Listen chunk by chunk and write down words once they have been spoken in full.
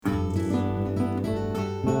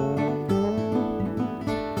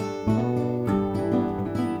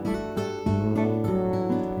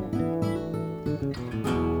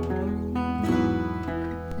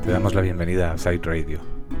damos la bienvenida a Side Radio.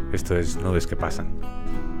 Esto es Nubes que Pasan.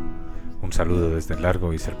 Un saludo desde el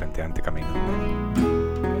largo y serpenteante camino.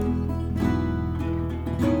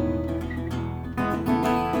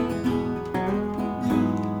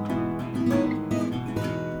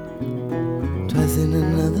 Twas in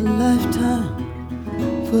another lifetime,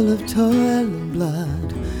 full of toil and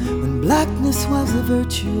blood, when blackness was a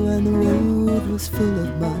virtue and the road was full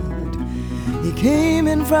of mud. He came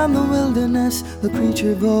in from the wilderness, a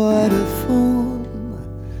creature void of form.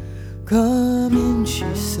 Come in, she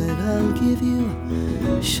said, I'll give you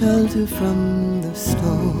shelter from the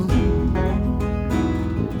storm.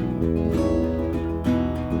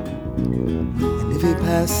 And if he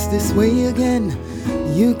pass this way again,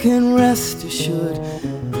 you can rest assured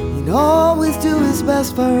he'd always do his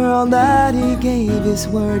best for all that he gave his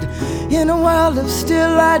word. In a world of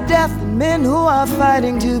still light death and men who are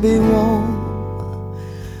fighting to be warm.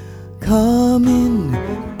 Come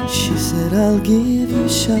in, she said, I'll give you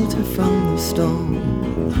shelter from the storm.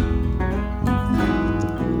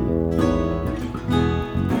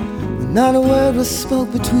 When not a word was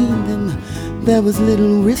spoke between them, there was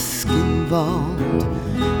little risk involved.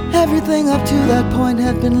 Everything up to that point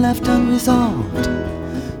had been left unresolved.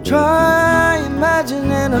 Try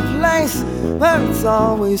imagining a place where it's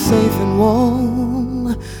always safe and warm.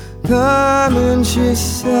 Come in, she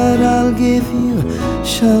said, I'll give you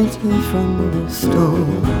shelter from the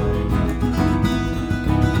storm.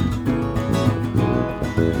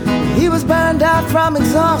 He was burned out from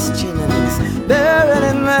exhaustion and he's buried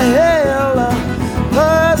in the hail,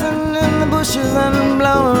 buzzing in the bushes and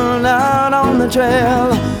blown out on the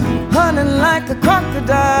trail, hunting like a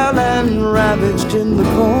crocodile and ravaged in the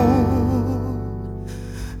cold.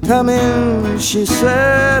 Come in, she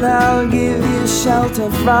said, I'll give you shelter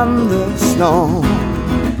from the storm.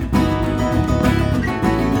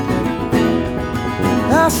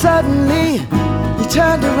 Now suddenly he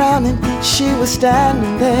turned around and she was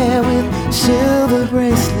standing there with silver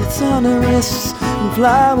bracelets on her wrists and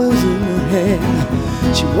flowers in her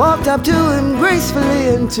hair. She walked up to him gracefully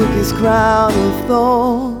and took his crown of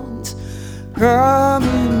thorns. Come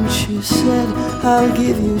in, she said, I'll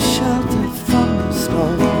give you shelter from the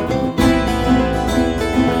storm.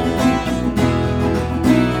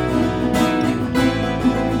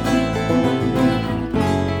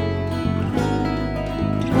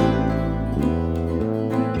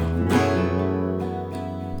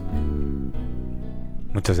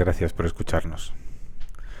 Muchas gracias por escucharnos.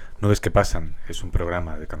 Nubes que Pasan es un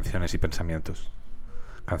programa de canciones y pensamientos.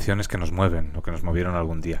 Canciones que nos mueven o que nos movieron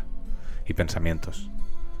algún día. Y pensamientos.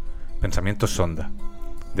 Pensamientos sonda,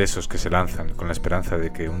 de esos que se lanzan con la esperanza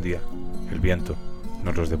de que un día el viento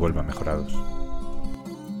nos los devuelva mejorados.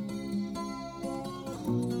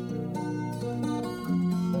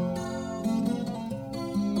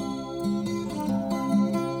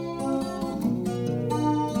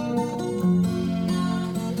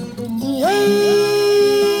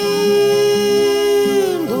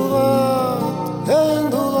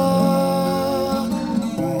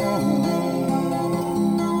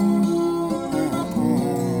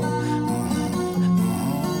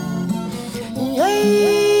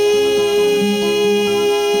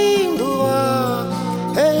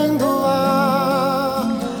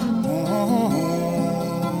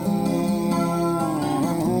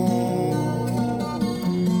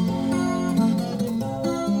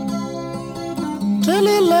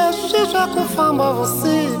 Kufamba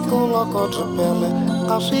usiku loko tripele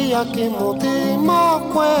García kimutima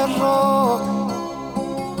kwero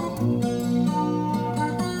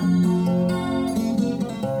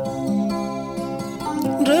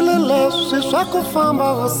Ndrilile shisha kufamba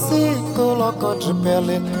usiku loko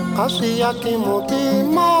tripele García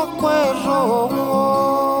kimutima kwero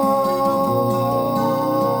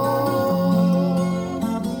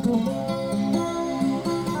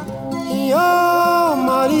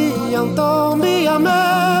Então me amé,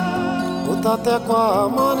 utate kwa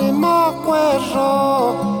mani makwero.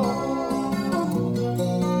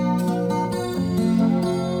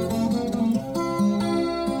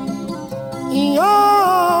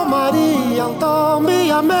 Yo Maria, então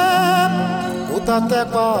me amé, utate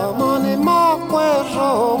kwa mani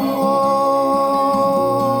makwero.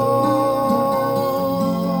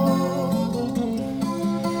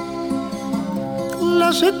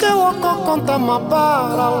 Shike wako konta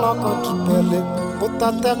mabara loko tripele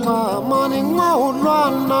Utate kwa mani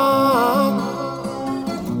Nwahulwana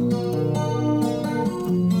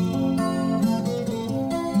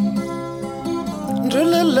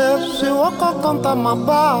Ndrilile si wako konta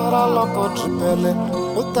mabara loko tripele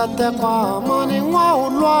Utate kwa mani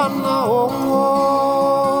Nwahulwana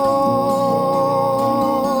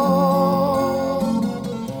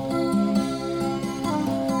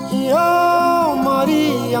Yo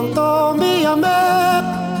Maria Antomia me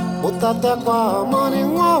utate kwa mani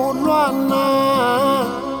Nwahulwana.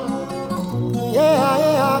 Yeah,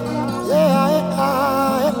 yeah, yeah,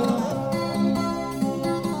 yeah.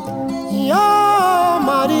 Yo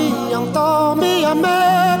Maria Antomia me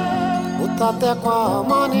utate kwa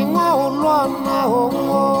mani Nwahulwana.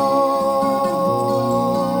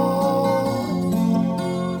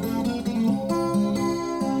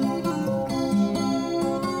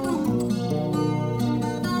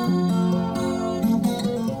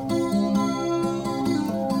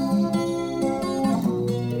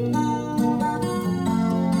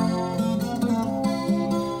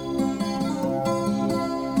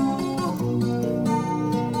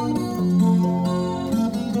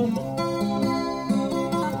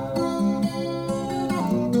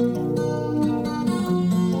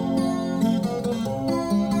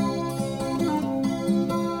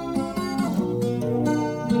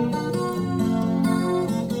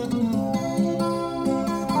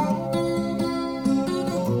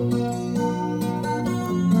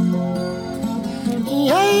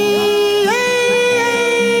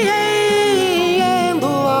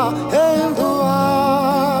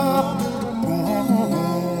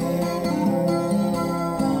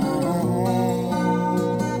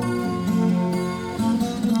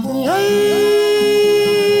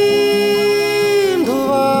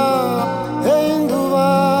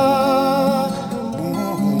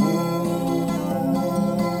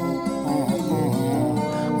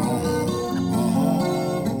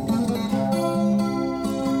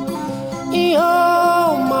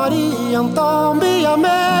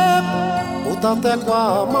 Utate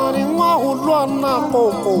kwa mani Nwahulwana ko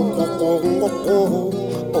ko ko ko ko.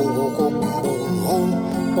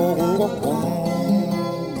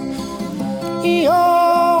 Yo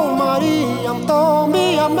Maria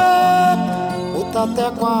Antomia me utate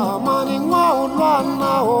kwa mani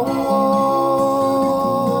Nwahulwana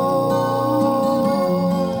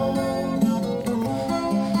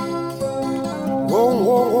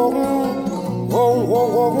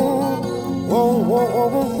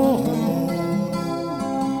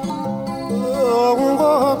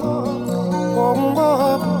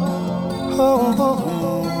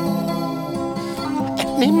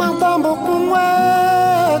Ni matambo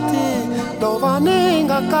kumweti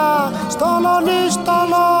dovaninga ka stolo ni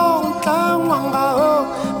stolo kawanga ho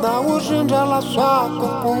na ushinja la swako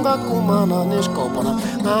kunga kumana ni skopana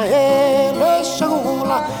na ele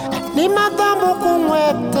shangula ni matambo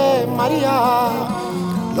kumwete Maria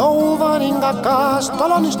dovaninga ka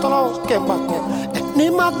stolo ni stolo kembako ni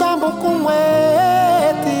matambo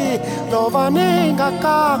kumweti dovaninga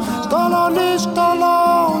ka stolo ni stolo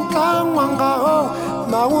kawanga ho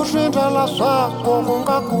na ushinja la swako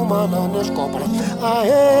kunga kumana ni skopana na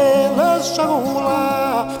ele shangula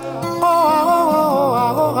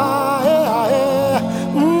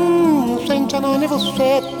senchana ni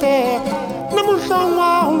vosete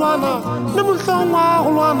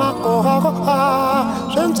Nwahulwana koha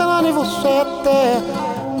senchana ni vosete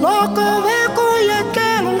loko veko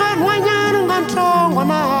yekelo nganwanyana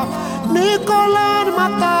ngantrongwana Nicola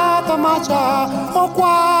matata macha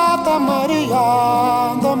okwata Maria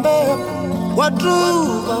ndombe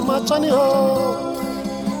wadruga machani ho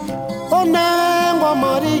onengwa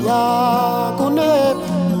Maria kune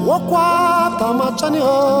okwata machani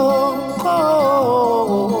ho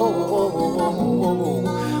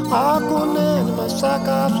akune ni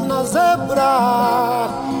masaka na zebra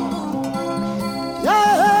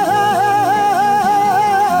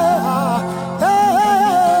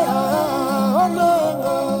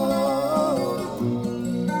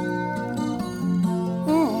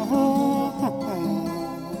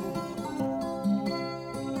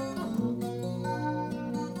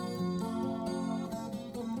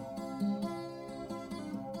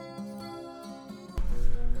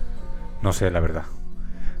No sé, la verdad.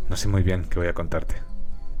 No sé muy bien qué voy a contarte.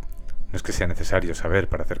 No es que sea necesario saber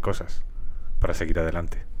para hacer cosas, para seguir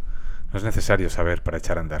adelante. No es necesario saber para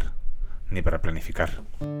echar a andar, ni para planificar.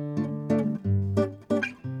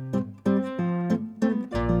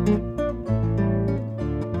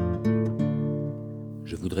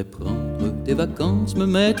 Je voudrais prendre des vacances, me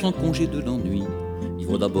mettre en congé de l'ennui.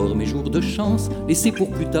 Vivre d'abord mes jours de chance, laisser pour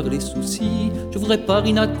plus tard les soucis. Je voudrais par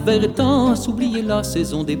inadvertance oublier la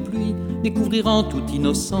saison des pluies, découvrir en toute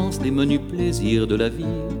innocence les menus plaisirs de la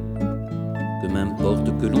vie. Que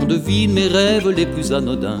m'importe que l'on devine mes rêves les plus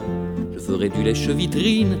anodins, je ferai du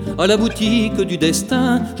lèche-vitrine à la boutique du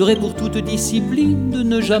destin. J'aurai pour toute discipline de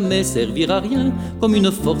ne jamais servir à rien, comme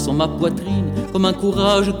une force en ma poitrine, comme un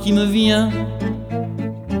courage qui me vient.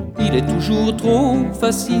 Il est toujours trop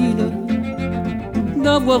facile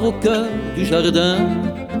d'avoir au cœur du jardin,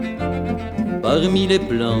 parmi les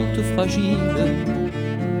plantes fragiles,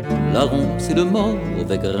 la ronce et le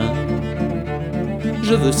mauvais grain.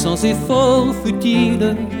 Je veux sans effort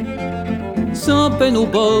futile, sans peine au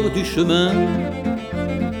bord du chemin,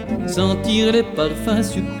 sentir les parfums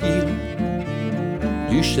subtils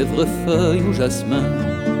du chèvrefeuille au jasmin.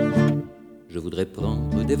 Je voudrais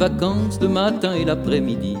prendre des vacances le matin et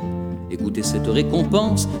l'après-midi, écouter cette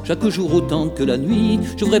récompense chaque jour autant que la nuit.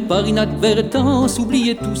 Je voudrais par inadvertance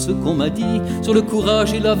oublier tout ce qu'on m'a dit sur le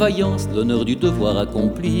courage et la vaillance, l'honneur du devoir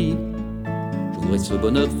accompli. Je voudrais ce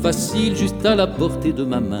bonheur facile juste à la portée de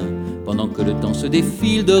ma main, pendant que le temps se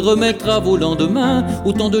défile, de remettre à vos lendemains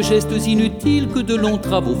autant de gestes inutiles que de longs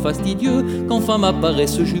travaux fastidieux, qu'enfin m'apparaît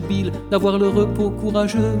ce jubile d'avoir le repos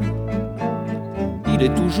courageux. Il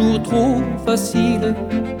est toujours trop facile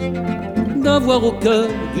d'avoir au cœur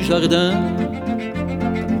du jardin,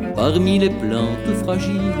 parmi les plantes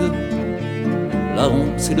fragiles, la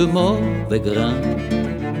ronce et le mauvais grain.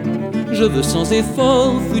 Je veux sans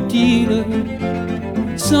effort futile,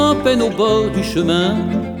 sans peine au bord du chemin,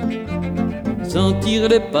 sentir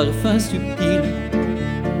les parfums subtils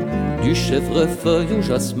du chèvrefeuille au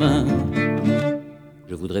jasmin.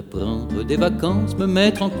 Je voudrais prendre des vacances, me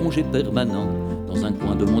mettre en congé permanent, dans un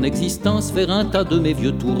coin de mon existence, faire un tas de mes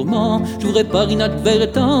vieux tourments. Je voudrais par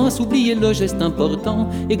inadvertance oublier le geste important,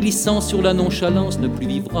 et glissant sur la nonchalance, ne plus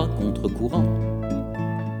vivre à contre-courant.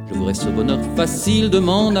 Je voudrais ce bonheur facile de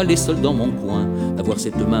m'en aller seul dans mon coin, d'avoir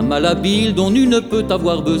cette main malhabile dont nul ne peut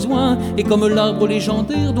avoir besoin, et comme l'arbre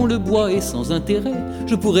légendaire dont le bois est sans intérêt,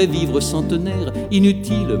 je pourrais vivre centenaire,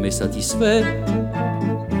 inutile mais satisfait.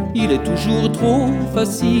 Il est toujours trop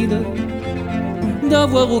facile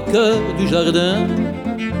d'avoir au cœur du jardin,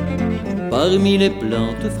 parmi les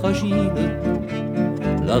plantes fragiles,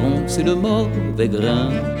 la ronce et le mauvais grain.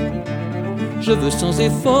 Je veux sans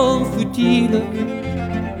effort futile,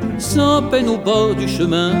 sans peine au bord du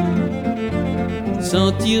chemin,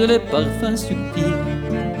 sentir les parfums subtils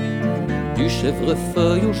du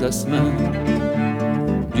chèvrefeuille au jasmin,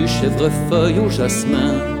 du chèvrefeuille au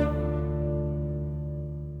jasmin.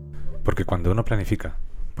 Porque cuando uno planifica,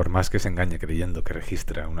 por más que se engañe creyendo que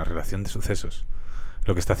registra una relación de sucesos,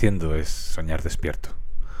 lo que está haciendo es soñar despierto,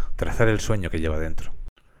 trazar el sueño que lleva dentro.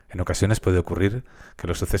 En ocasiones puede ocurrir que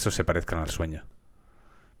los sucesos se parezcan al sueño,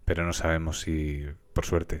 pero no sabemos si por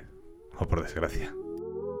suerte o por desgracia.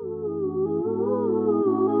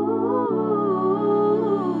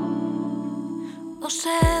 Os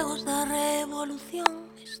egos da revolución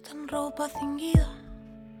están roupa cinguida,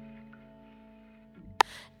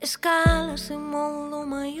 escalas en modo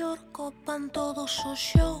maior copan todos os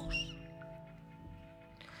xous,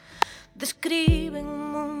 describen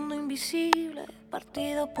un mundo invisible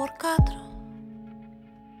partido por 4,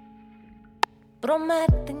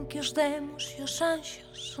 prometen que os demos e os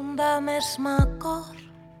anxos son da mesma cor.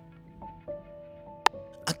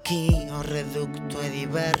 Aquí o reducto é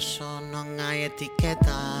diverso, non hai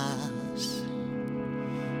etiquetas.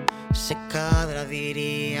 Se cadra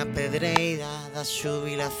diría pedreira da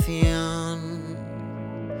xubilación,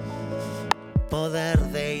 poder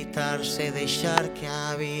deitarse e deixar que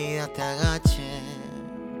a vida te agache,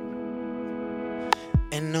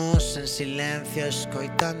 e nos en silencio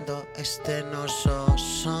escoitando este noso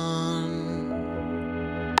son.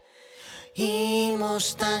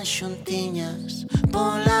 Imos tan xuntiñas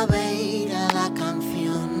pola beira da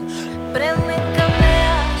canción, Prenden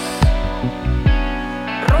candeas,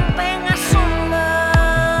 rompen as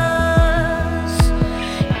ondas,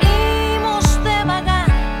 imos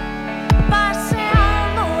devagar,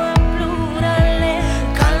 paseando en plural,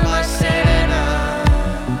 calma serena,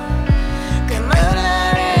 que medra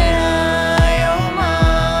a arena e o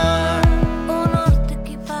mar. o norte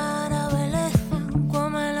equipara a beleza coa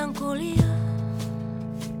melancolía.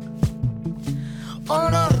 O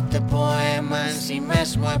norte poema en si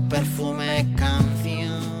mesmo é perfume e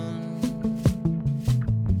canción.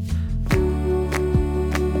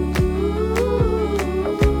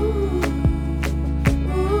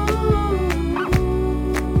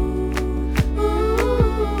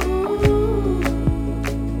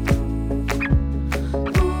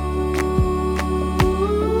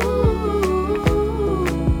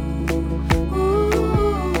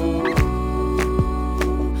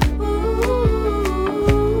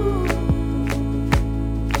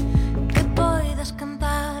 Que poidas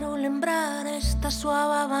cantar ou lembrar esta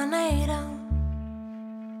suave maneira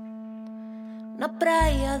na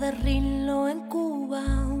praia de Rinlo en Cuba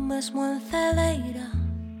ou mesmo en Cedeira.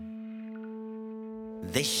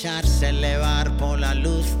 Deixarse levar pola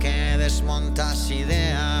luz que desmonta as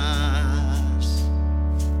ideas,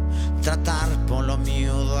 Tratar polo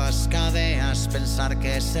miúdo as cadeas, pensar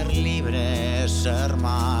que ser libre é ser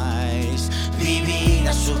máis. Vivir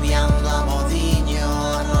asumiando a modiño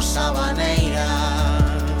a nosa maneira,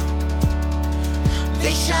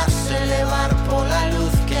 deixarse levar pola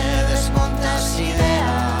luz que desmonta as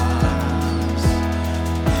ideas,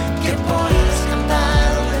 que podes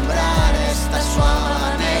cantar ou lembrar esta súa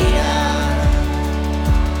maneira,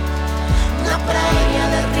 na praia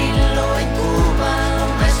de Rilo en Cuba, no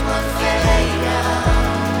mesmo en Cedeira.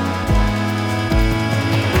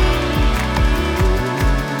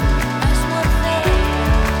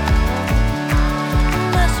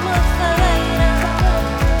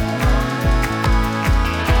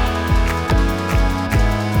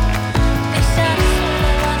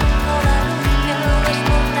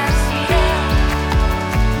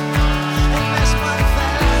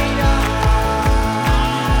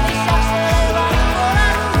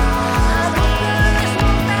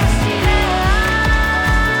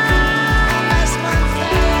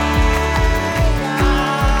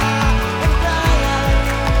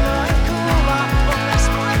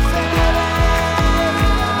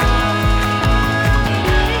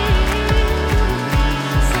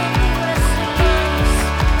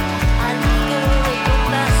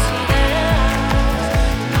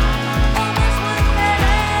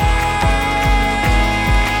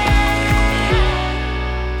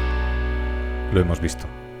 Lo hemos visto.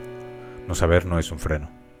 No saber no es un freno,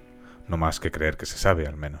 no más que creer que se sabe,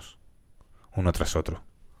 al menos. Uno tras otro,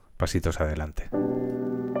 pasitos adelante.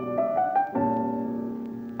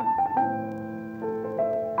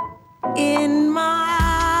 In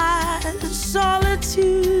my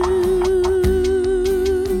solitude,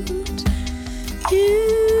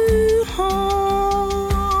 you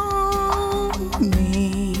haunt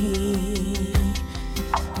me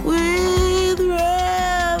with reveries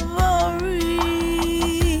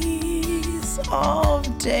of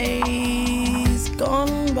days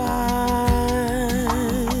gone by.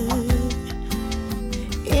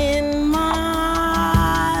 In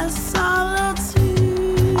my solitude,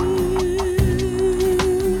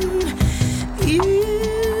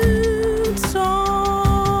 you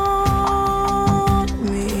taunt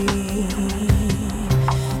me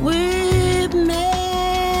with memories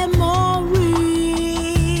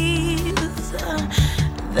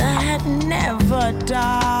that never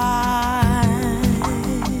die.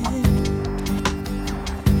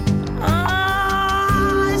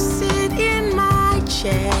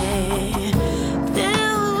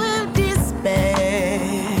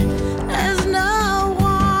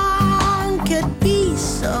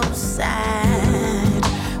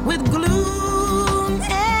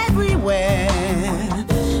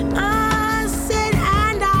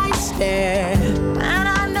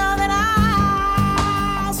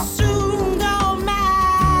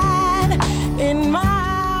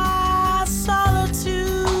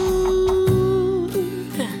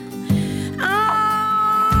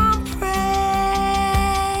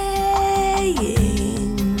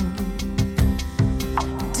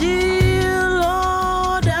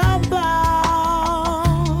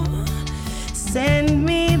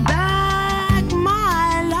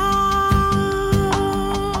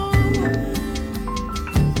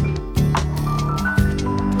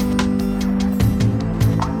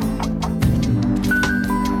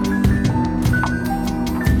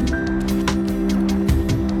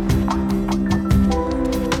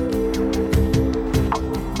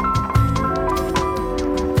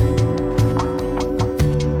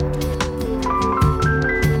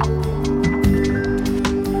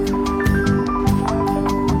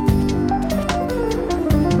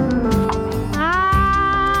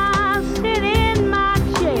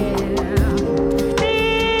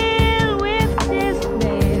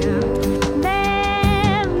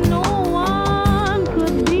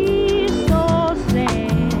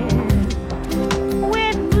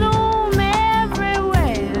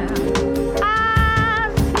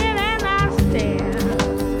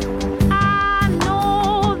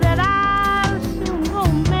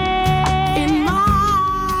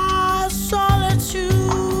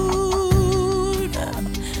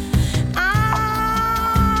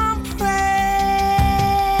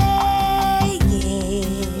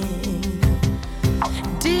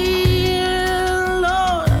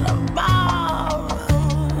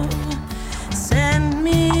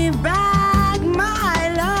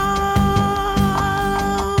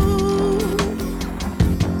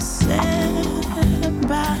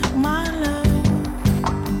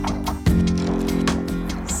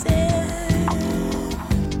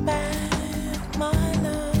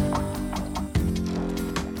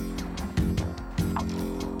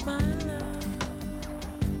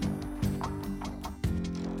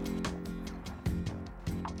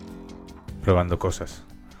 probando cosas.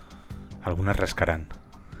 Algunas rascarán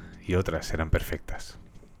y otras serán perfectas.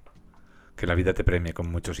 Que la vida te premie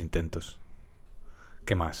con muchos intentos.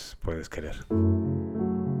 ¿Qué más puedes querer?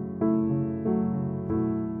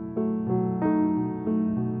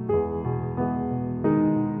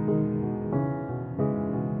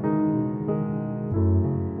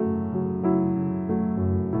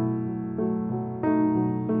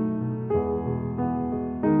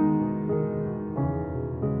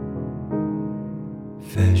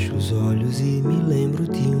 Fecho os olhos e me lembro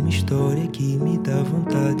de uma história que me dá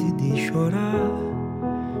vontade de chorar.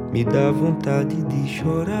 Me dá vontade de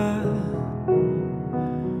chorar.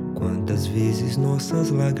 Quantas vezes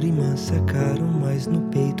nossas lágrimas secaram, mas no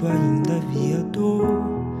peito ainda havia dor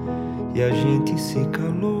e a gente se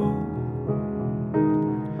calou.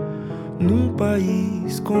 Num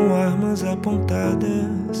país com armas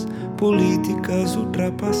apontadas, políticas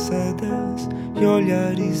ultrapassadas e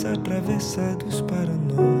olhares atravessados para nós.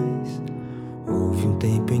 Houve um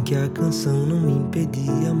tempo em que a canção não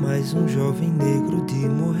impedia mais um jovem negro de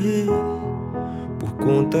morrer por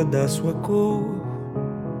conta da sua cor.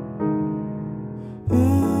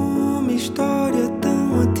 Uma história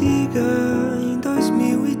tão antiga em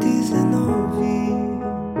 2019,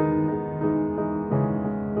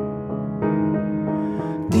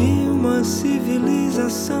 de uma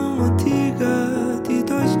civilização antiga de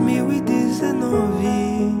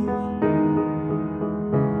 2019.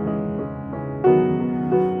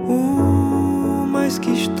 Mas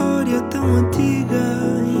que história tão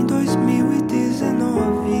antiga em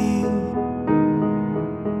 2019,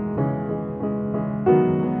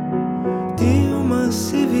 de uma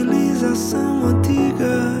civilização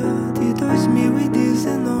antiga de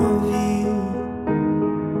 2019.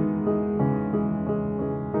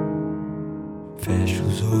 Fecho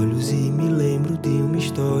os olhos e me lembro de uma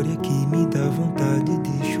história que me dá vontade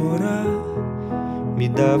de chorar. Me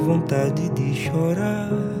dá vontade de chorar.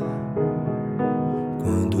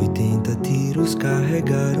 Quando 80 tiros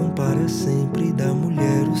carregaram para sempre da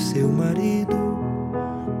mulher o seu marido,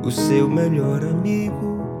 o seu melhor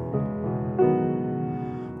amigo.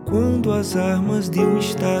 Quando as armas de um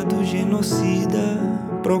estado genocida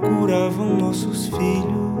procuravam nossos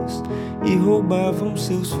filhos e roubavam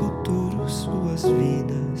seus futuros, suas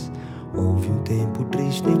vidas. Houve um tempo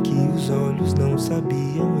triste em que os olhos não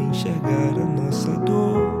sabiam enxergar a nossa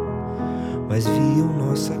dor, mas viam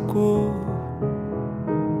nossa cor.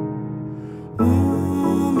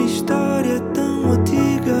 Uma história tão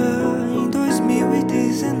antiga em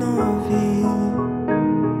 2019,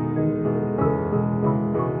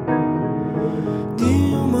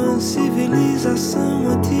 de uma civilização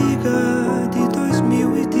antiga de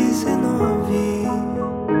 2019.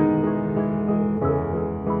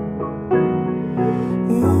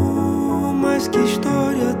 Mas que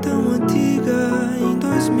história tão antiga em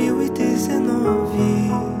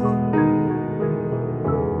 2019.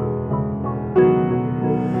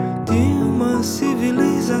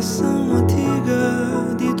 Civilização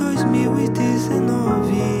antiga de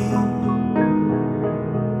 2019.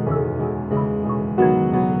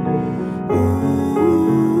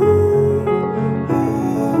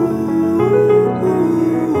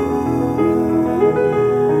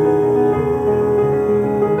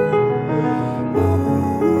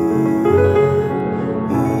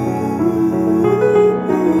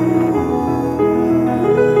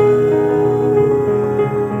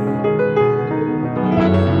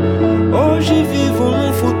 Hoje vivo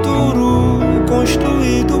num futuro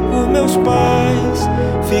construído por meus pais.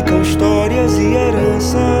 Ficam histórias e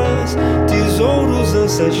heranças, tesouros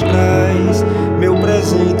ancestrais. Meu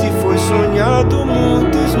presente foi sonhado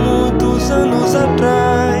muitos, muitos anos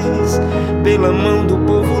atrás, pela mão do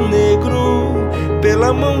povo negro,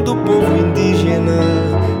 pela mão do povo indígena.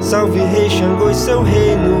 Salve Rei Xangô e seu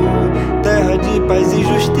reino, terra de paz e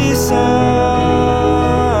justiça.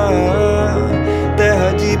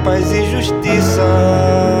 Terra de paz e justiça.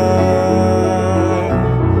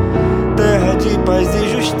 Terra de paz e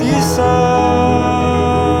justiça.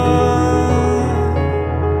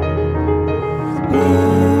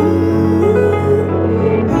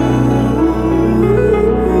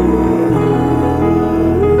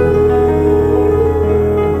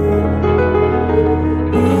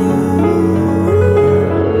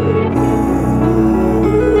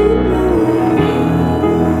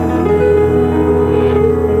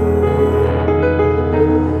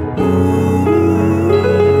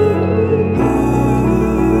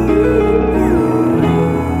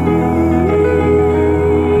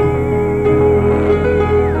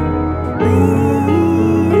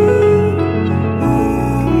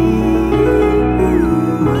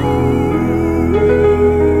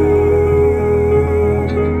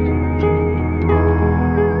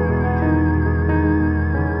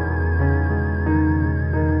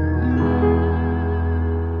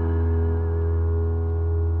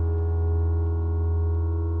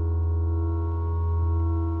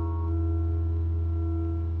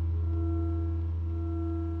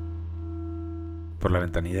 por la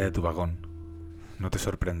ventanilla de tu vagón. No te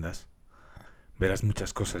sorprendas. Verás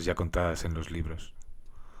muchas cosas ya contadas en los libros,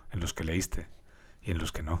 en los que leíste y en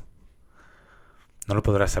los que no. No lo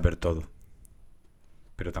podrás saber todo,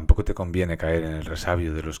 pero tampoco te conviene caer en el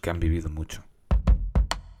resabio de los que han vivido mucho.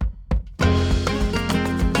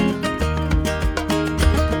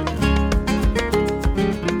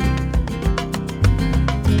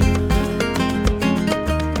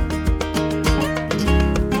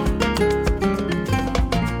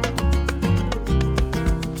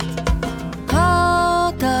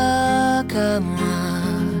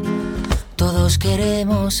 Todos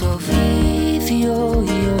queremos oficio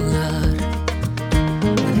y hogar,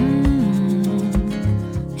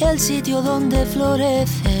 el sitio donde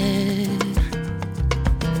florecer.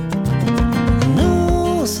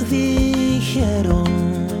 Nos dijeron,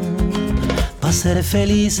 para ser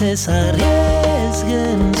felices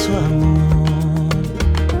arriesguen su amor,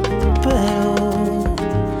 pero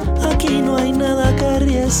aquí no hay nada que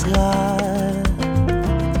arriesgar.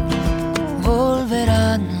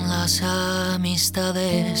 Volverán las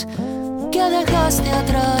amistades que dejaste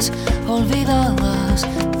atrás, olvidadas,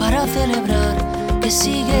 para celebrar que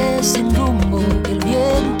sigues sin rumbo, que el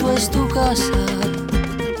viento es tu casa.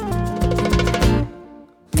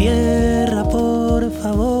 Tierra, por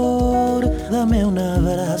favor, dame un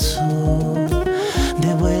abrazo,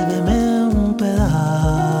 devuélveme un pedazo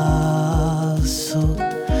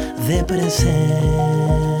de presente.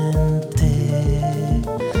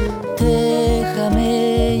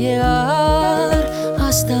 Déjame llegar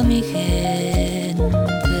hasta mi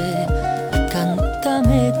gente,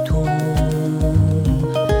 cántame tú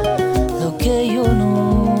lo que yo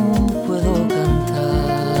no puedo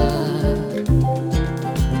cantar.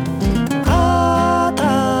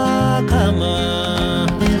 Atacama,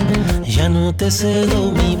 ya no te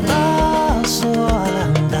cedo mi paso al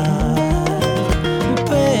andar,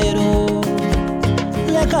 pero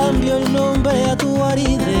le cambio el nombre a tu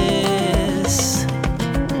aridez.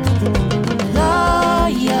 La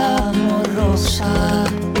llamo Rosa,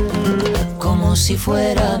 como si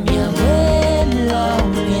fuera mi abuela o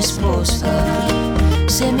mi esposa.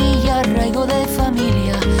 Semilla, arraigo de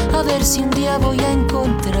familia, a ver si un día voy a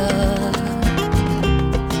encontrar.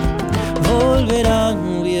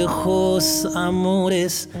 Volverán viejos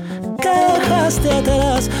amores que dejaste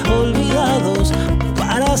atrás, olvidados,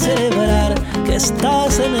 para celebrar que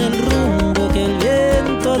estás en el rumbo que el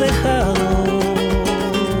viento ha dejado.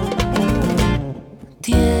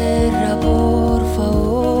 Tierra, por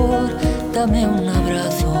favor, dame un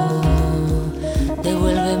abrazo,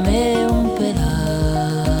 devuélveme un pedazo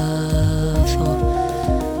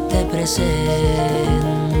de presente.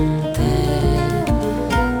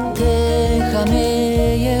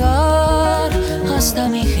 Déjame llegar hasta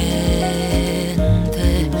mi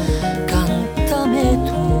gente, cántame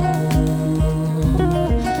tú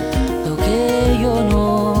lo que yo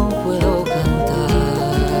no puedo cantar.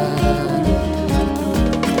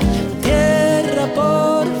 Tierra,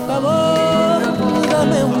 por favor,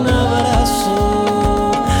 dame un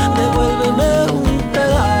abrazo, devuélveme un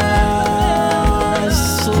pedazo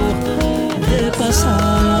de pasado.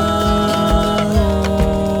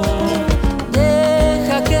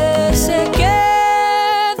 Deja que se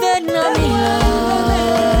queden a mi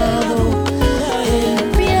lado el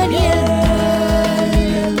bien y el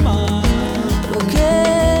mal, lo que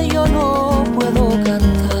yo no puedo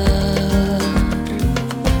cantar.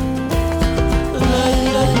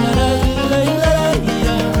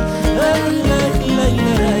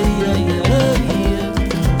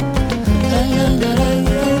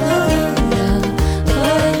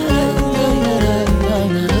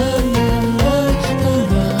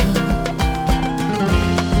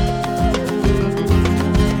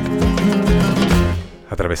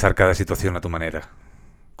 Atravesar cada situación a tu manera,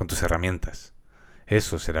 con tus herramientas.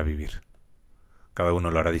 Eso será vivir. Cada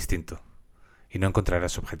uno lo hará distinto y no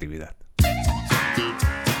encontrarás objetividad.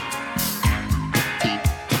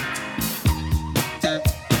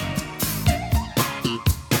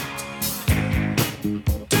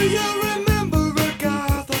 Do you remember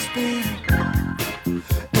Regatha's beat?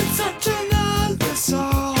 It's such an old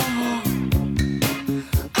song.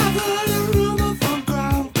 I've heard a rumor from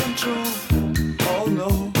ground control. Oh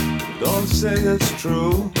no, don't say it's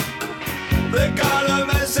true. They got a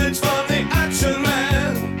message from the action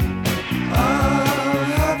man.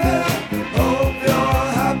 I'm happy, hope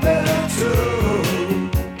you're happy too.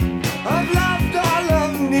 I've loved all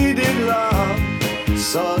I've needed love,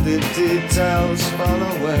 saw the details fall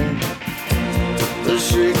away. The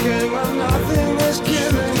shrieking when nothing is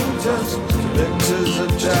killing, just pictures of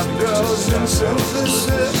chapters and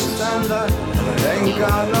synthesis. And I ain't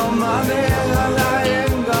got no money and I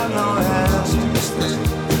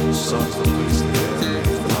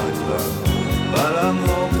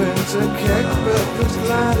to kick, but this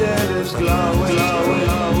glad it is glowing.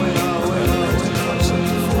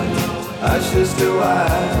 Ashes to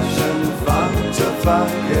ash and fun to fuck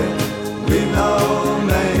it. We know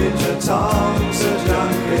Major Tom's a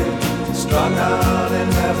junkie, strung out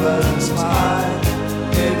in heaven's high,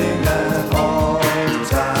 hitting an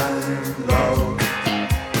all-time low.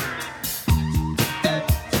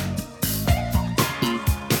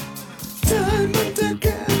 Time and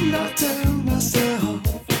again I tell myself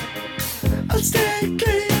I'll stay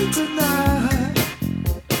clean tonight,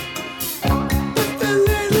 but the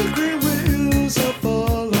little green wheels are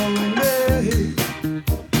following me.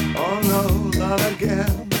 Oh no, not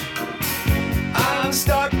again. I'm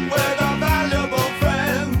stuck with a valuable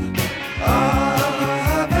friend. I'm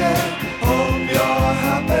happy, hope you're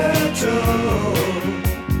happy too.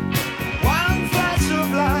 One flash of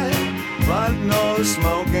light, but no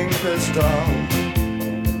smoking pistol.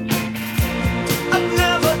 I've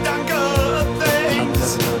never done good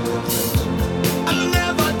things. I've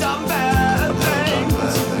never done bad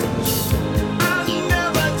things. I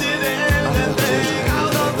never did anything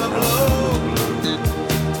out of the blue.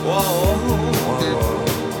 Whoa.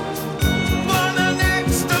 Wanna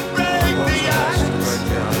next to break the ice.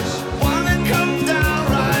 Wanna come down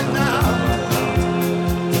right now.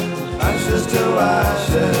 Ashes to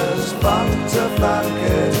ashes, funk to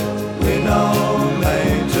funky. We know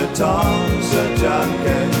Major Tom's a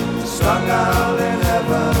junkie, strung out in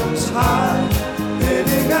heaven's high,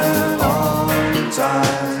 hitting an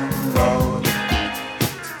all-time road.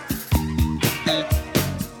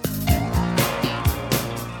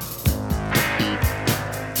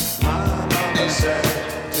 My mama said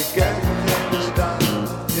to get things done,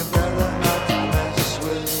 you better not mess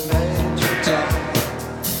with Major Tom.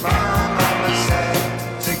 My mama said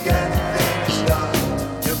to get things done,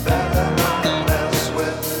 you better not mess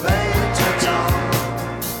with Major Tom.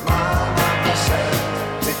 My mama said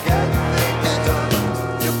to get things done,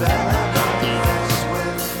 you better not mess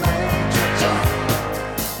with Major Tom.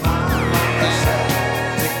 My mama said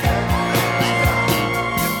to get things done, you better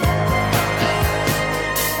not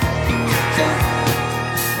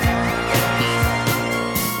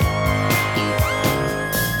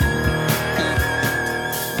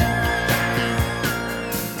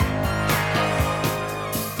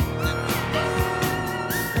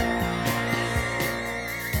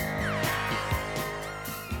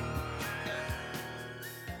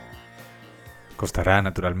Costará,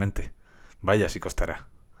 naturalmente. Vaya si costará.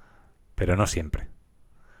 Pero no siempre.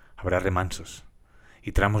 Habrá remansos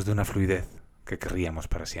y tramos de una fluidez que querríamos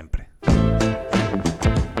para siempre.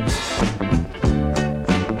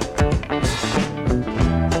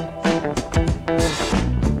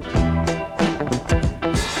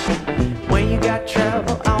 When you got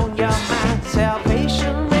trouble on your mind,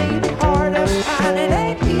 salvation may be hard to find. It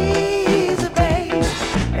ain't easy, babe.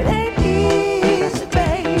 It ain't easy,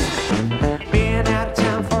 babe. Being out of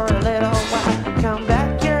town for a little while, come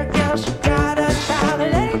back, your girl, she got a child.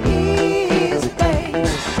 It ain't easy, babe.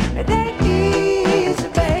 It ain't easy,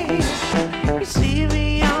 babe. You see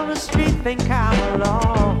me on the street, think I'm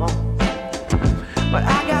alone, but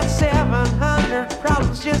I got 700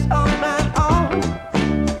 problems just on my own.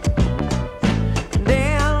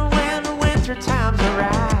 Then when the winter times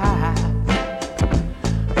arrive,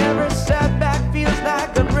 every setback feels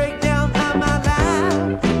like a breakdown of my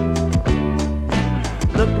life.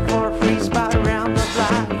 Looking for a free spot around the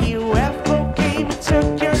block, UFO came and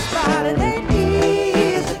took your spot. It ain't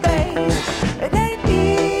easy, babe. It ain't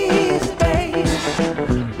easy, babe.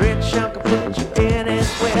 Rich uncle put you in his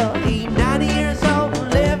will. He 90 years old and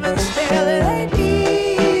living still. It ain't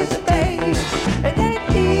easy, babe. It ain't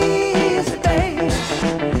easy, babe.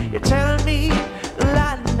 You're telling me to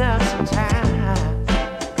lighten up some time.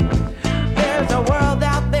 There's a world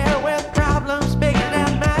out there with problems bigger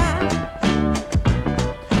than mine.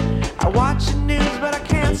 I watch the news, but I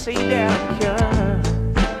can't see their cure.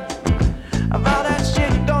 Of all that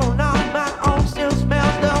shit going on, my own still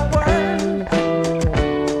smells the worst.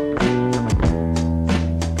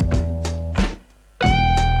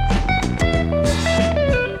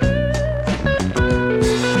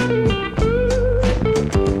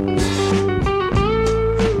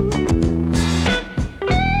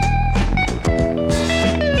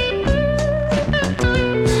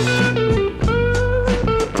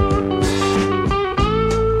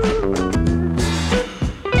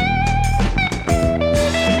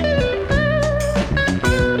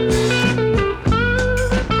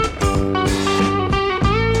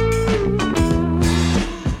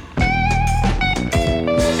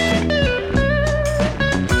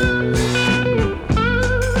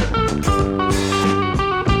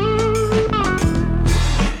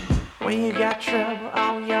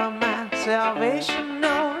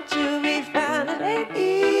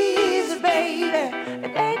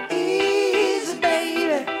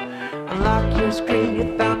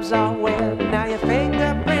 arms are wet. Now your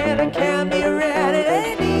fingerprint can be read. It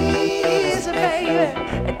ain't easy, baby.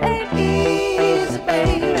 It ain't easy,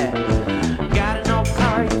 baby. Got an old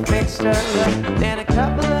car, you fixed her up. Then a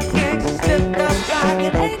couple of gigs you stepped up like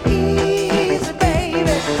it ain't easy,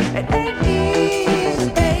 baby. It ain't easy,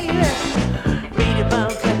 baby. Read your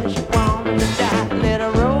book 'cause you want to die. Let a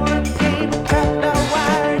rolling game and cut the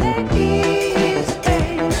wire. It ain't easy,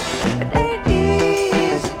 baby. It ain't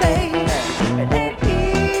easy, baby. It ain't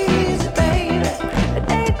easy, baby. It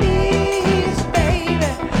ain't easy, baby.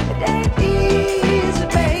 It ain't easy,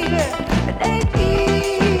 baby. It ain't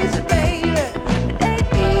easy, baby.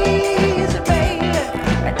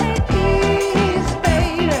 It ain't easy, baby. It ain't easy,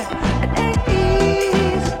 baby. It ain't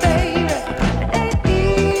easy, baby. It ain't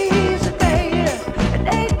easy, baby. It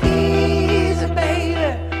ain't easy, baby.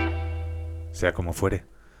 Sea como fuere,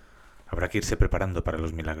 habrá que irse preparando para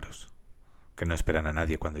los milagros, que no esperan a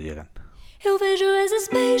nadie cuando llegan. Eu vejo esses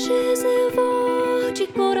peixes e vou de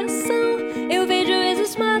coração. Eu vejo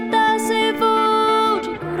esses matas e vou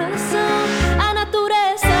de coração. A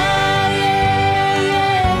natureza, yeah,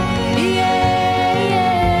 yeah, yeah,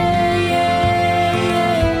 yeah,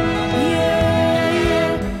 yeah,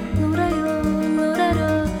 yeah. Norayo,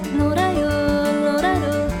 noraro, norayo,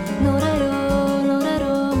 noraro, norayo,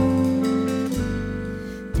 noraro.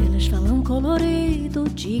 Eles falam colorido,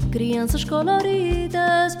 de crianças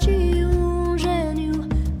coloridas, de gênio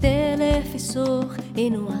telefissor. E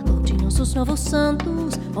no ar continuam os novos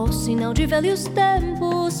santos, o sinal de velhos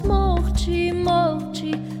tempos. Morte,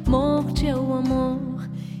 morte, morte é o amor.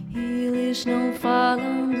 Eles não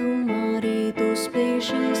falam do mar e dos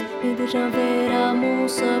peixes, nem deixam ver a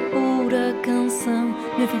moça pura canção,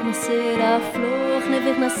 nem ver nascer a flor, nem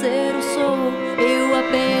ver nascer o sol. Eu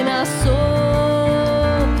apenas sou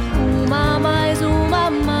uma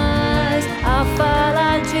mais, a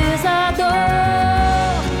fala diz a dor,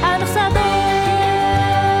 a nossa dor.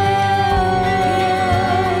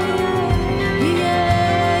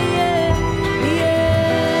 Yeah, yeah, yeah,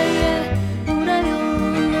 yeah. Norayo,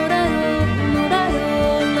 norayo, norayo,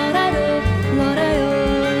 norayo, norayo,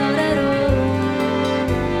 norayo.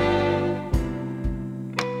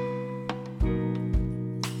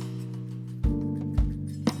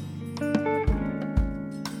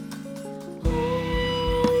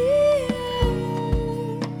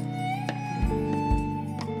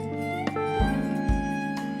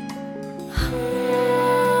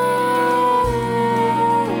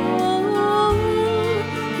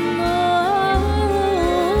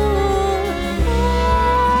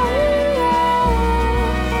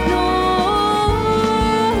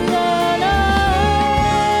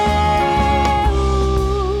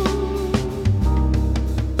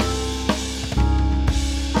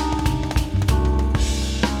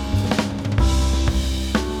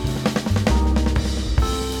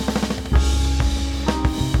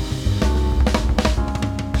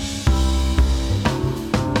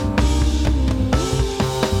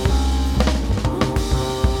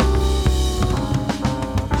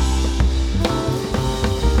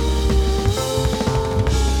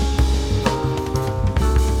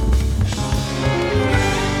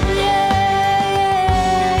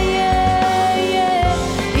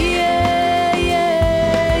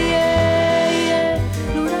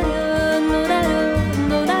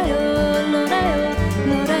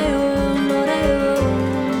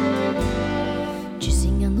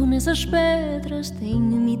 Essas pedras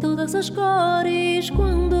têm-me todas as cores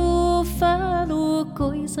quando falo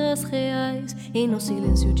coisas reais. E no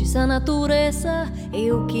silêncio diz a natureza,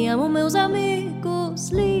 eu que amo meus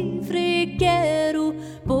amigos, livre quero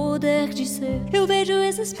poder dizer. Eu vejo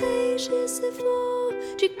esses peixes e vou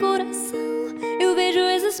de coração. Eu vejo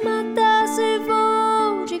esses matas e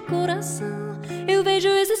vou de coração. Eu vejo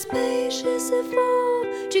esses peixes e vou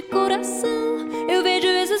de coração. Eu vejo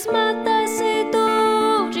esses matas e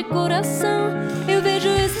dou de coração. Eu vejo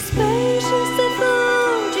esses peixes e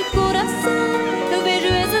vou de coração. Eu vejo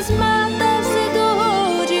esses matas e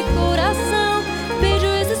dou de coração. Vejo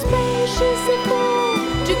esses peixes e vou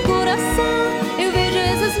de coração. Eu vejo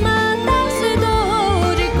esses matas e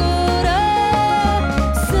dou de coração.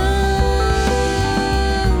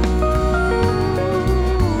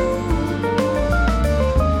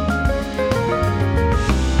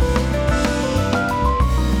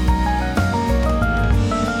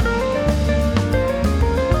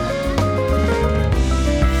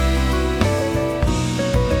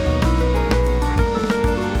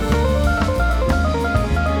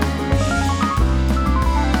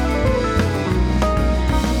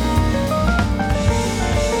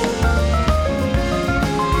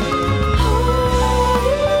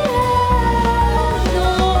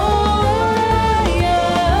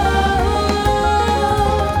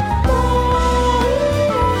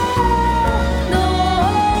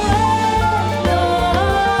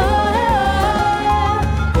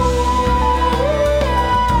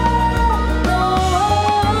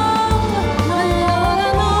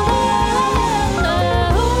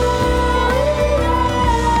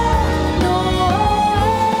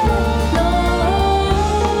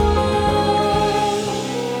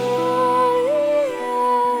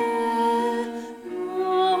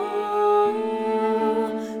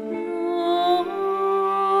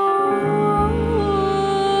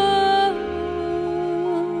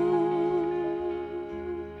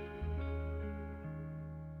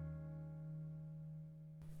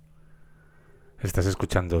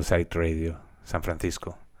 escuchando Side Radio, San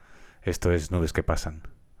Francisco. Esto es Nubes que Pasan.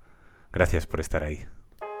 Gracias por estar ahí.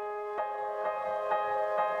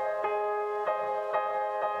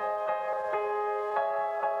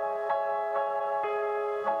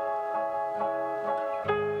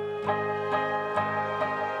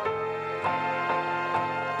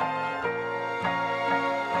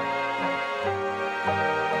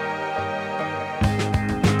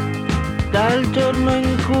 Dal giorno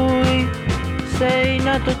in cui sei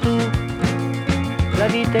nato tu, la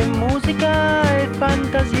vita è musica e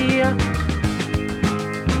fantasia.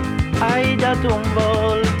 Hai dato un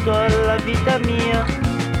volto alla vita mia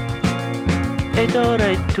ed ora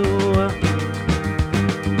è tua.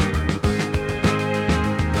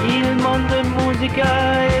 Il mondo è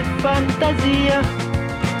musica e fantasia.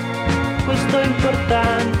 Questo è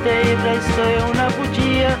importante, il resto è una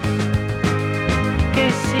bugia che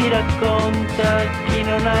si racconta chi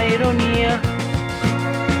non ha ironia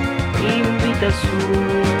in vita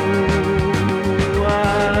sua.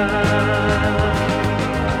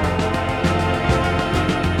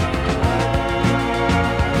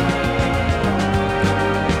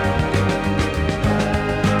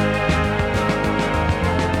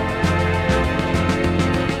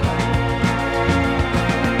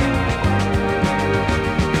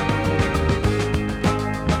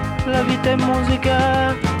 La vita è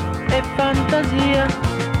musica e fantasia,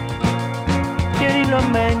 tienilo a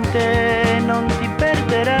mente, non ti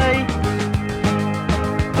perderai,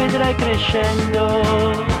 vedrai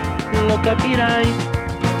crescendo, lo capirai,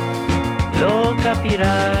 lo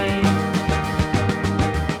capirai.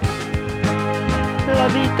 La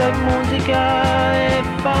vita è musica e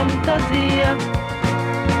fantasia,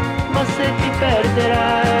 ma se ti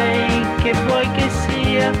perderai, che vuoi che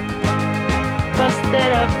sia?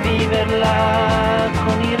 Basterà viverla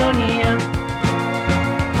con ironia,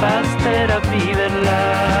 basterà viverla.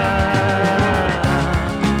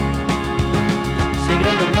 Sei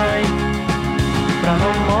grande ormai, fra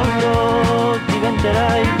non molto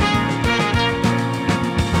diventerai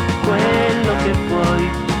quello che vuoi.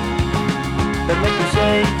 Per me tu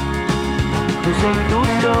sei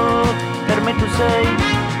tutto, per me tu sei,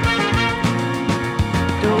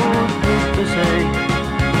 tu sei.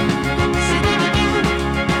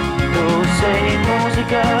 Tu sei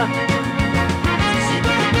musica,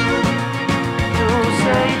 tu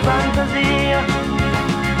sei fantasia,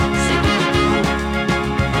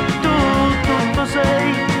 tu sei.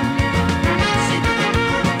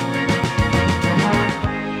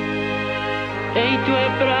 E i tuoi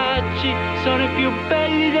bracci sono i più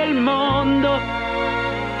belli del mondo,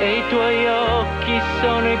 e i tuoi occhi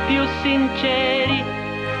sono i più sinceri,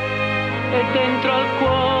 e dentro al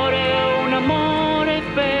cuore un amore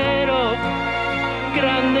vero,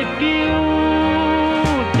 grande più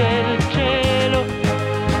del cielo.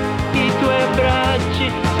 I tuoi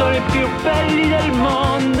bracci sono i più belli del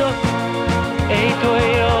mondo, e i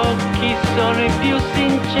tuoi occhi sono i più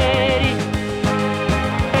sinceri,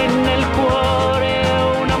 e nel cuore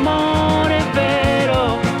un amore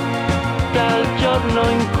vero, dal giorno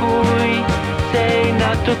in cui sei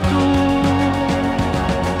nato tu.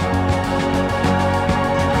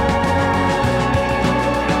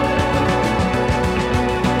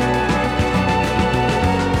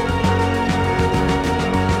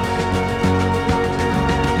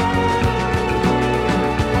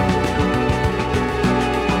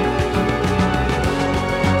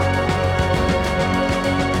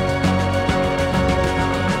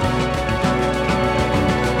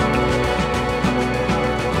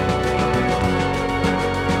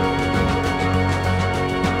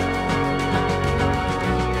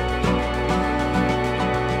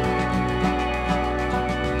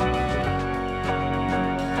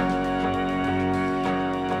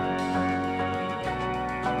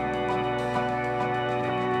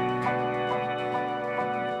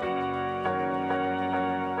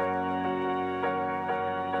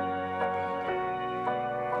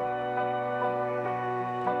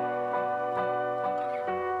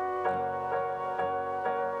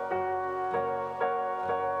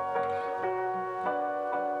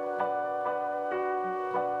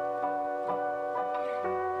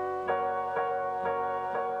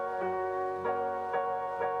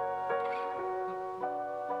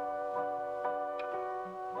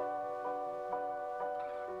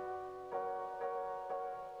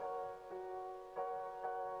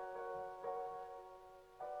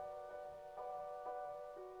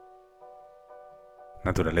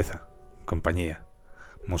 Naturaleza, compañía,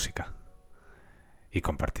 música y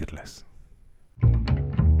compartirlas.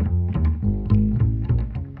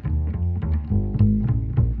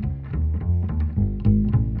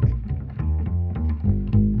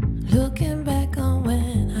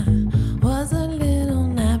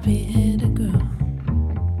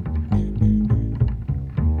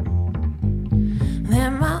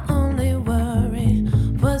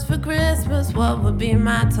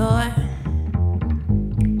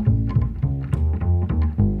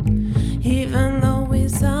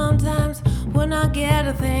 forget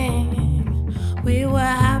a thing. We were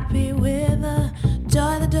happy with the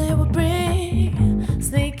joy the day would bring.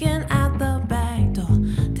 Sneaking out the back door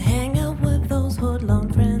to hang out with those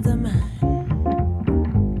hoodlum friends of mine.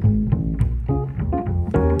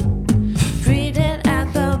 Greeted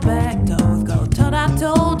at the back door, go told I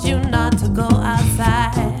told you not to go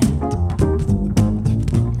outside.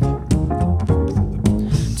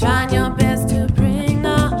 Trying your best to bring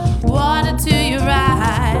the water to your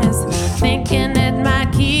eyes, thinking it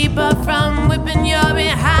might keep her from whipping your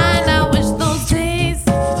behind. I wish those days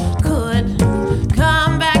could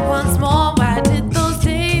come back once more. Why did those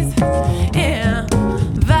days ever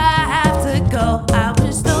have to go? I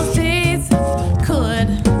wish those days could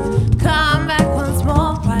come back once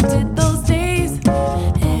more. Why did those days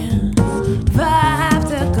ever have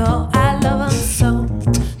to go? I love them so.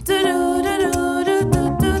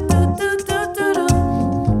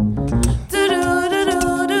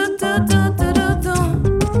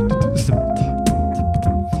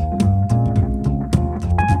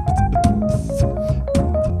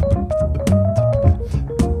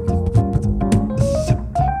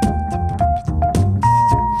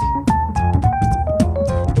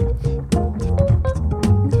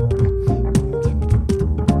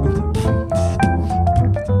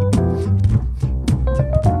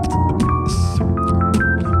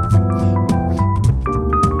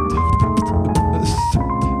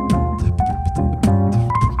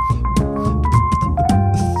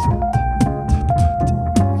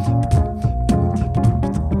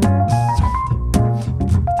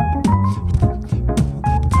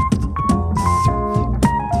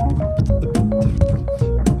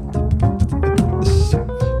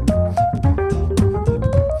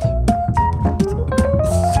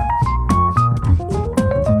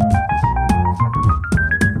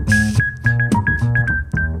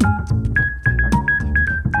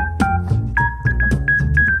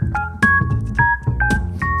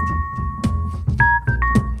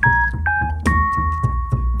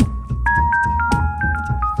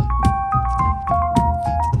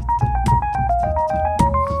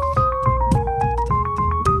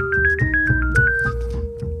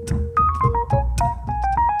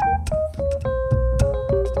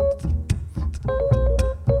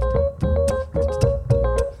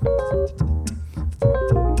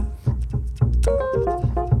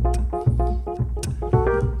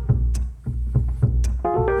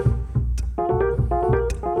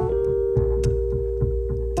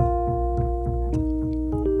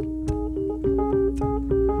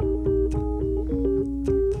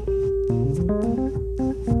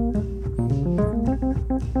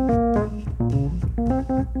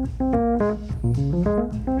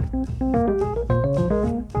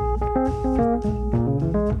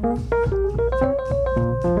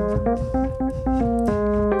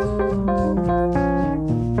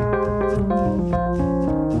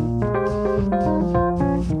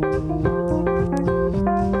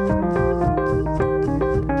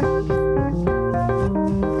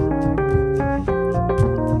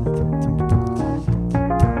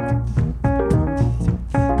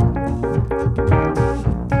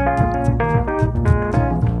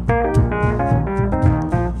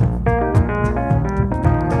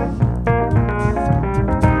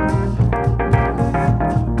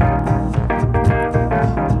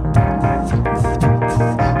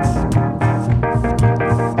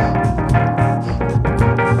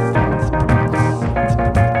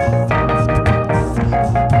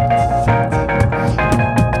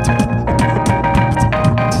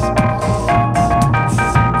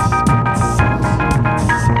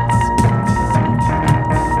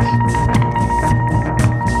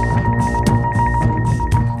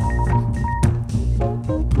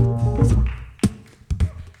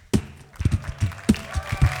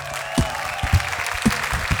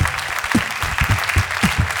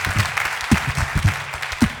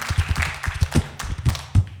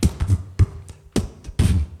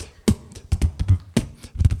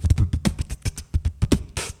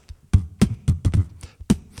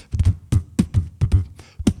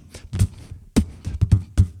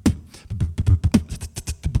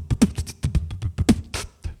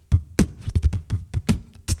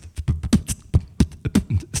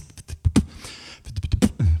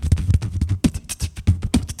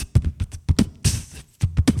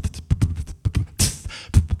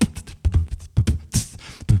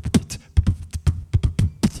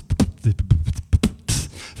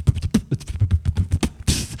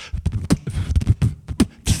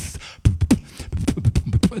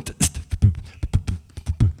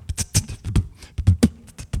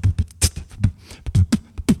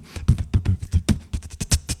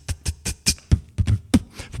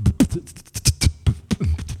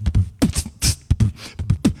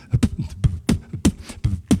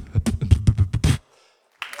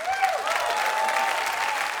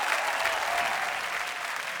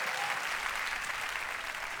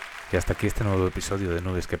 Y hasta aquí este nuevo episodio de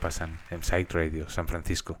Nubes que Pasan en Psych Radio San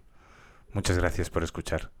Francisco. Muchas gracias por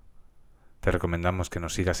escuchar. Te recomendamos que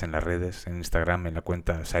nos sigas en las redes, en Instagram en la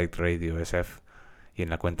cuenta Psych Radio SF y en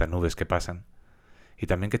la cuenta Nubes que Pasan. Y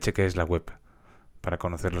también que chequees la web para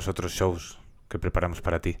conocer los otros shows que preparamos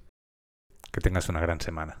para ti. Que tengas una gran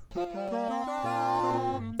semana.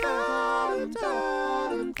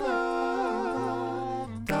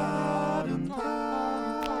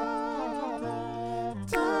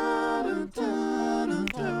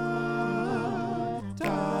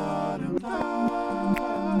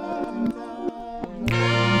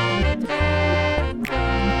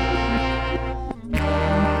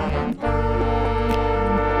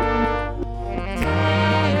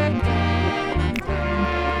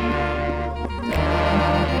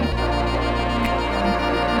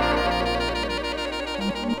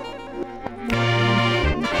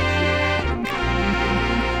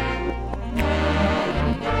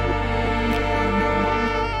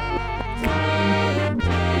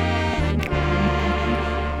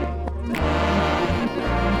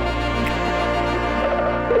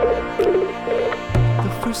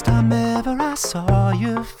 First time ever I saw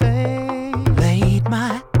your face, laid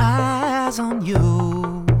my eyes on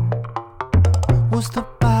you, was the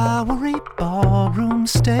Bowery ballroom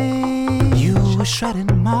stage. You were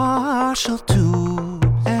shredding Marshall too,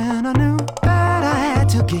 and I knew that I had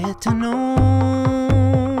to get to know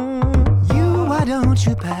you. Why don't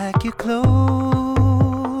you pack your clothes,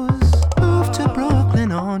 move to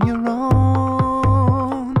Brooklyn on your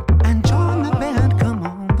own, and join the band, come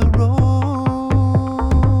on the road.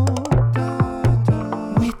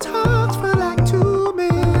 We talked for like 2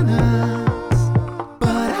 minutes,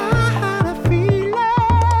 but I had a feeling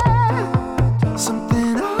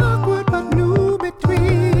something awkward but new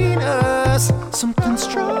between us, something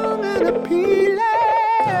strong and appealing.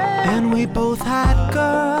 And we both had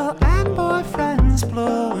girl and boyfriends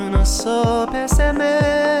blowing us up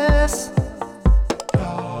SMS,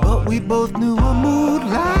 but we both knew a mood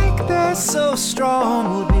like this so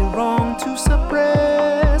strong would be wrong to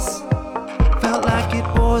suppress. Felt like it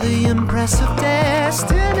bore the impress of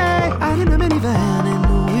destiny. Out in a minivan in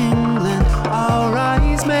New England, our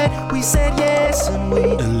eyes met. We said yes and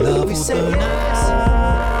we said yes.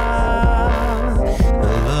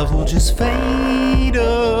 The love will just fade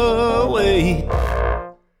away.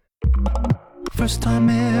 First time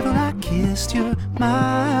ever I kissed your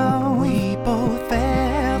mouth, we both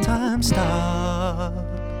felt time stop.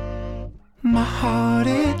 My heart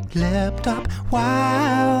it leapt up,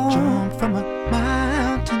 wow, jumped from a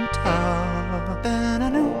mountain top. And I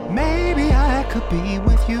knew maybe I could be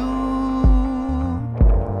with you,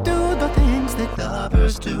 do the things that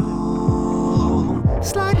lovers do,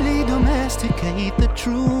 slightly domesticate the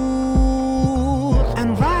truth,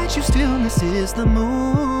 and write you stillness is the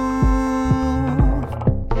move.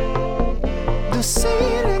 The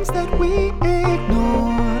ceilings that we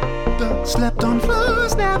ignored, the slept on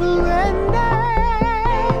floors never ending,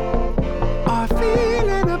 are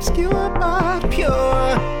feeling obscure but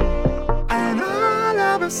pure, and all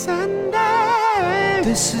of ascending.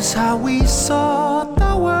 This is how we saw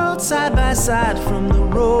the world side by side, from the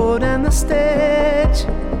road and the stage.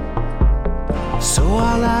 So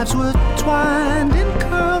our lives were twined and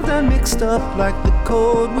curled and mixed up like the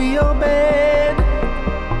code we obeyed.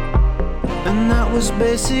 And that was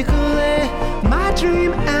basically my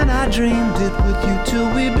dream, and I dreamed it with you till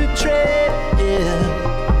we betrayed it.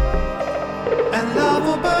 And love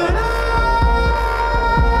will burn out,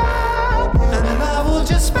 and love will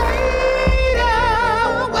just fade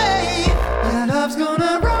away. And love's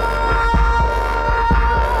gonna run,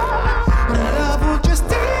 and love will just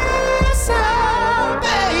dissipate.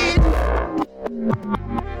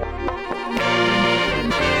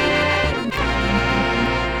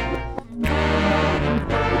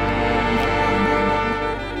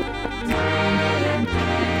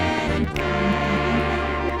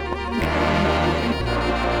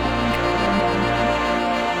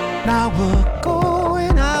 Now we're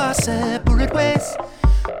going our separate ways,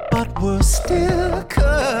 but we're still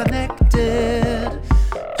connected.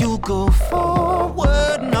 You go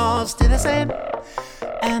forward and I'll stay the same,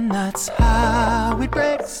 and that's how it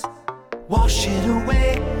breaks. Wash it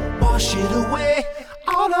away,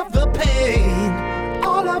 all of the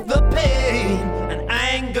pain, and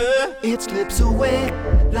anger, it slips away,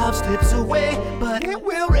 love slips away, but it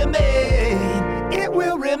will remain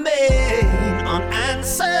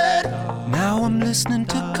unanswered. Now I'm listening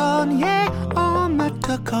to Kanye on the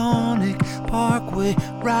Taconic Parkway,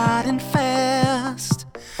 riding fast,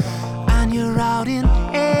 and you're out in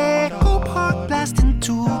Echo Park, blasting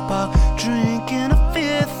Tupac, drinking a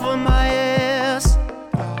fifth for my ass.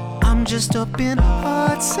 just up in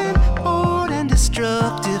hearts and old and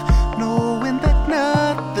destructive, knowing that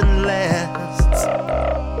nothing lasts.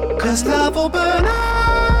 Cause love will burn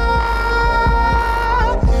out,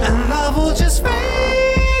 and love will just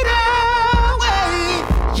fade away.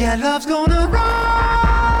 Yeah, love's gonna run